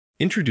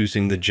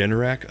Introducing the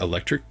Generac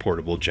Electric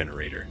Portable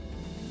Generator,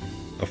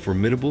 a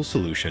formidable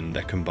solution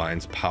that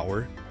combines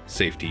power,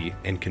 safety,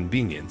 and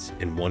convenience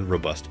in one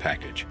robust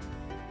package.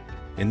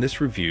 In this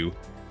review,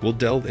 we'll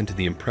delve into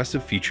the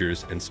impressive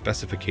features and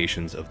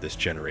specifications of this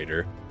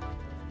generator,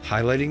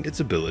 highlighting its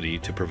ability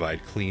to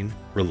provide clean,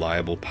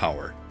 reliable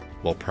power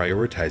while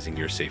prioritizing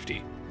your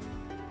safety.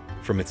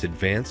 From its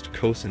advanced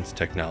COsense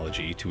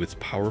technology to its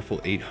powerful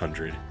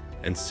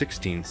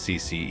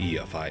 816cc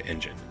EFI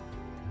engine,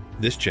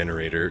 this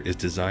generator is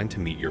designed to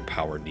meet your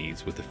power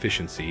needs with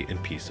efficiency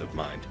and peace of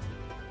mind.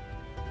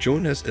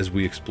 Join us as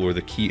we explore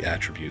the key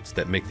attributes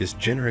that make this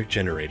Generac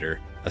generator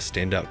a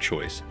standout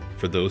choice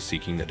for those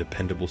seeking a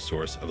dependable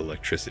source of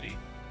electricity.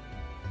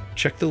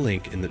 Check the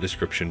link in the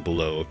description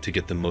below to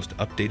get the most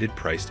updated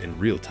price in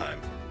real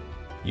time.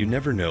 You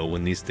never know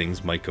when these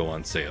things might go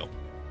on sale.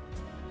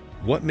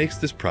 What makes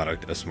this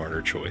product a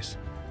smarter choice?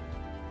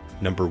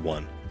 Number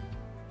 1.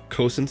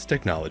 COsense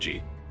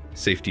Technology.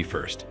 Safety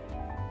first.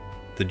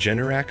 The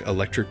Generac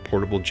Electric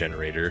Portable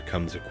Generator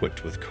comes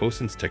equipped with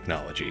COsense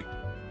technology,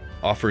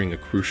 offering a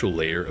crucial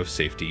layer of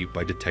safety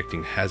by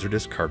detecting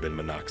hazardous carbon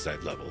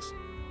monoxide levels.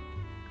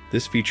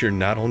 This feature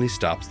not only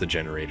stops the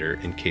generator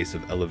in case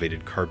of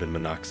elevated carbon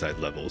monoxide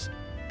levels,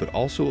 but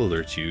also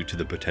alerts you to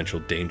the potential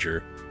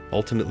danger,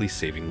 ultimately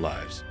saving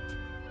lives.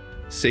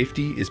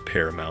 Safety is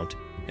paramount,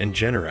 and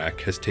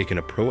Generac has taken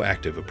a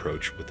proactive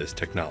approach with this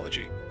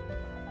technology.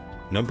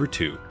 Number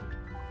 2.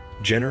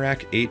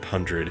 Generac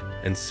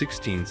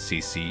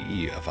 816cc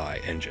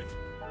EFI Engine.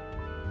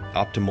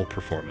 Optimal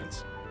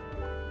performance.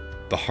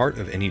 The heart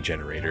of any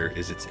generator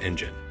is its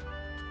engine,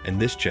 and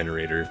this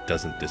generator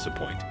doesn't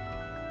disappoint.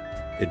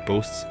 It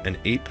boasts an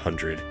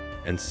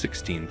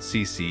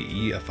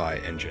 816cc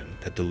EFI engine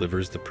that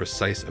delivers the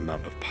precise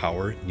amount of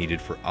power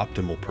needed for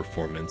optimal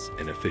performance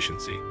and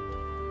efficiency.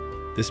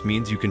 This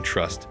means you can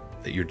trust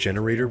that your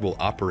generator will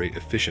operate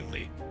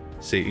efficiently,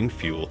 saving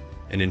fuel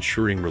and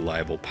ensuring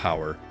reliable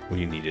power when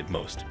you need it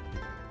most.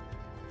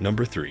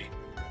 Number 3.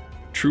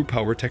 True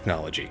Power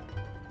Technology.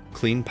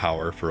 Clean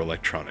power for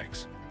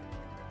electronics.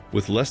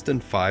 With less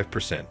than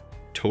 5%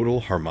 total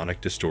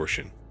harmonic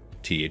distortion,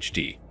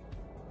 THD,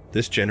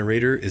 this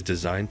generator is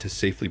designed to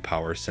safely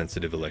power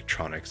sensitive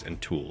electronics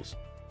and tools.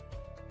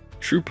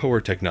 True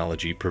Power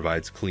Technology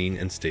provides clean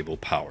and stable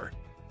power,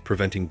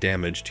 preventing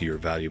damage to your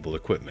valuable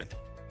equipment.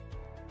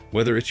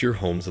 Whether it's your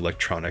home's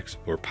electronics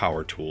or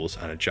power tools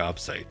on a job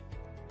site,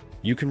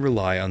 you can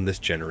rely on this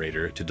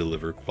generator to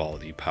deliver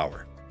quality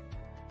power.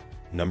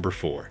 Number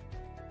 4.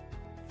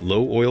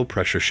 Low oil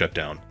pressure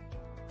shutdown.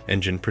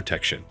 Engine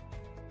protection.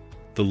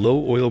 The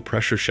low oil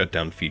pressure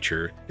shutdown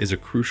feature is a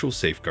crucial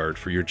safeguard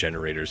for your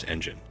generator's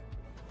engine.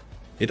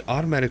 It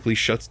automatically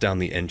shuts down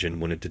the engine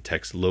when it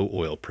detects low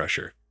oil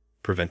pressure,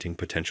 preventing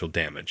potential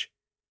damage.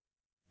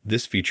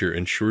 This feature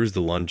ensures the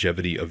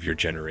longevity of your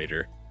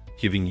generator,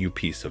 giving you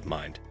peace of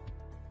mind.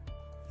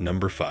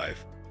 Number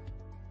 5.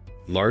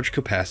 Large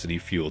capacity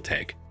fuel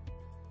tank.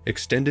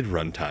 Extended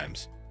run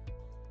times.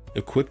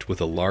 Equipped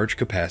with a large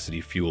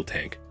capacity fuel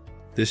tank,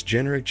 this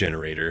Generac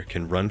generator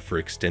can run for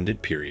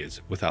extended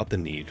periods without the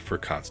need for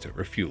constant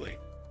refueling.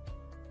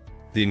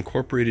 The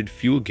incorporated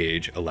fuel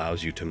gauge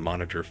allows you to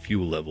monitor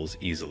fuel levels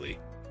easily,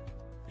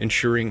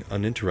 ensuring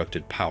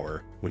uninterrupted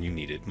power when you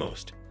need it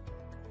most.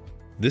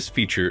 This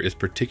feature is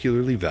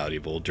particularly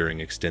valuable during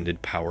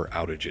extended power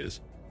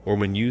outages or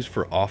when used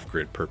for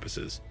off-grid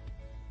purposes.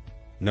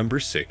 Number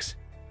 6.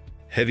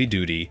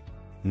 Heavy-duty,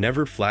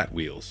 never flat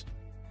wheels.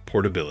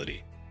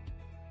 Portability.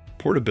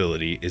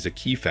 Portability is a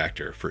key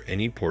factor for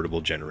any portable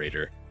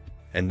generator,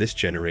 and this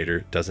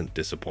generator doesn't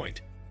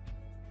disappoint.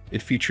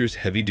 It features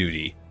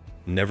heavy-duty,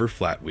 never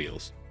flat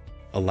wheels,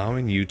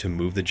 allowing you to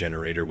move the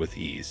generator with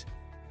ease,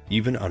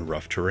 even on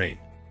rough terrain.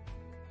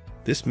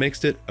 This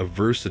makes it a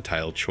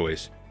versatile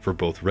choice for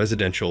both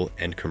residential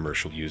and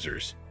commercial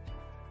users.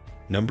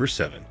 Number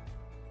 7.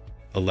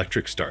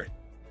 ElectricStart.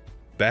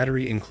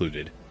 Battery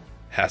included,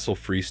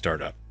 hassle-free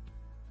startup.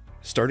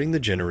 Starting the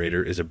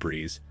generator is a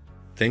breeze,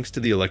 thanks to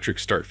the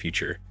ElectricStart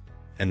feature,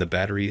 and the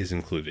battery is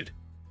included.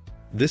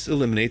 This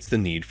eliminates the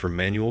need for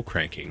manual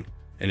cranking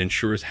and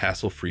ensures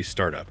hassle-free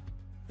startup,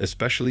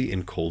 especially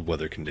in cold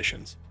weather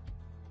conditions.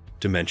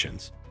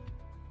 Dimensions.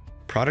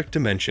 Product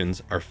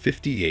dimensions are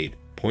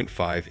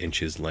 58.5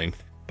 inches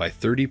length by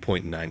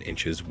 30.9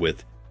 inches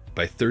width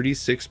by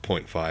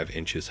 36.5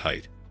 inches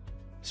height.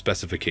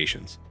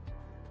 Specifications.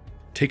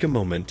 Take a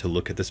moment to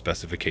look at the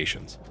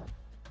specifications.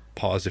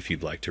 Pause if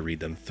you'd like to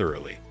read them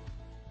thoroughly.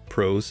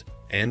 Pros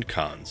and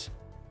cons.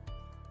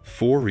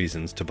 4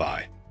 reasons to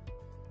buy.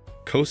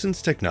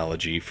 COsense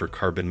technology for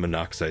carbon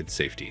monoxide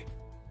safety.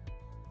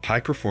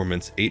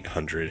 High-performance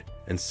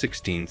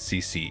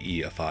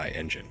 816cc EFI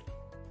engine.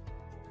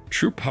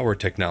 True Power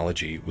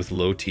Technology with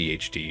low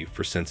THD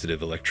for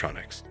sensitive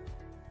electronics.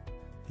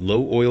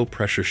 Low oil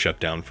pressure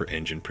shutdown for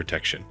engine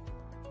protection.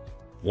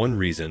 1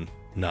 reason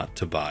not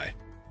to buy.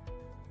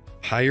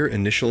 Higher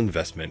initial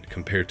investment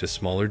compared to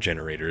smaller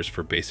generators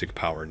for basic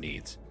power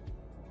needs.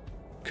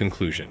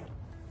 Conclusion.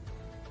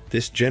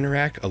 This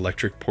Generac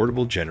electric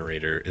portable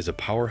generator is a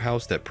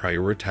powerhouse that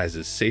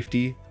prioritizes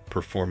safety,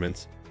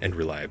 performance, and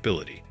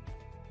reliability.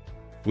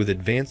 With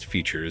advanced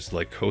features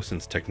like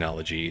COsense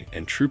Technology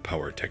and True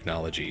Power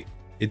technology,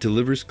 it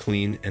delivers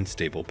clean and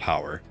stable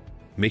power,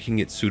 making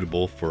it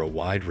suitable for a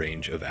wide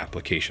range of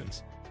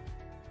applications.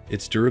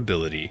 Its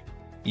durability,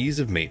 ease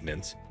of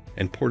maintenance,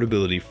 and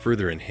portability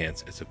further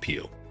enhance its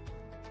appeal,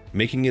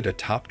 making it a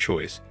top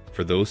choice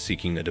for those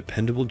seeking a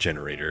dependable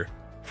generator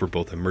for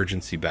both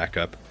emergency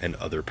backup and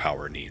other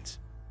power needs.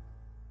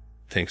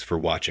 Thanks for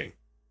watching.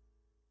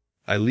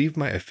 I leave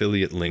my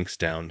affiliate links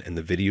down in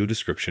the video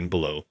description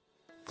below.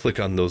 Click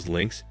on those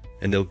links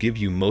and they'll give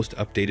you most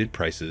updated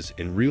prices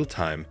in real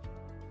time.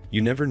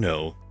 You never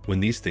know when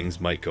these things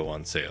might go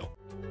on sale.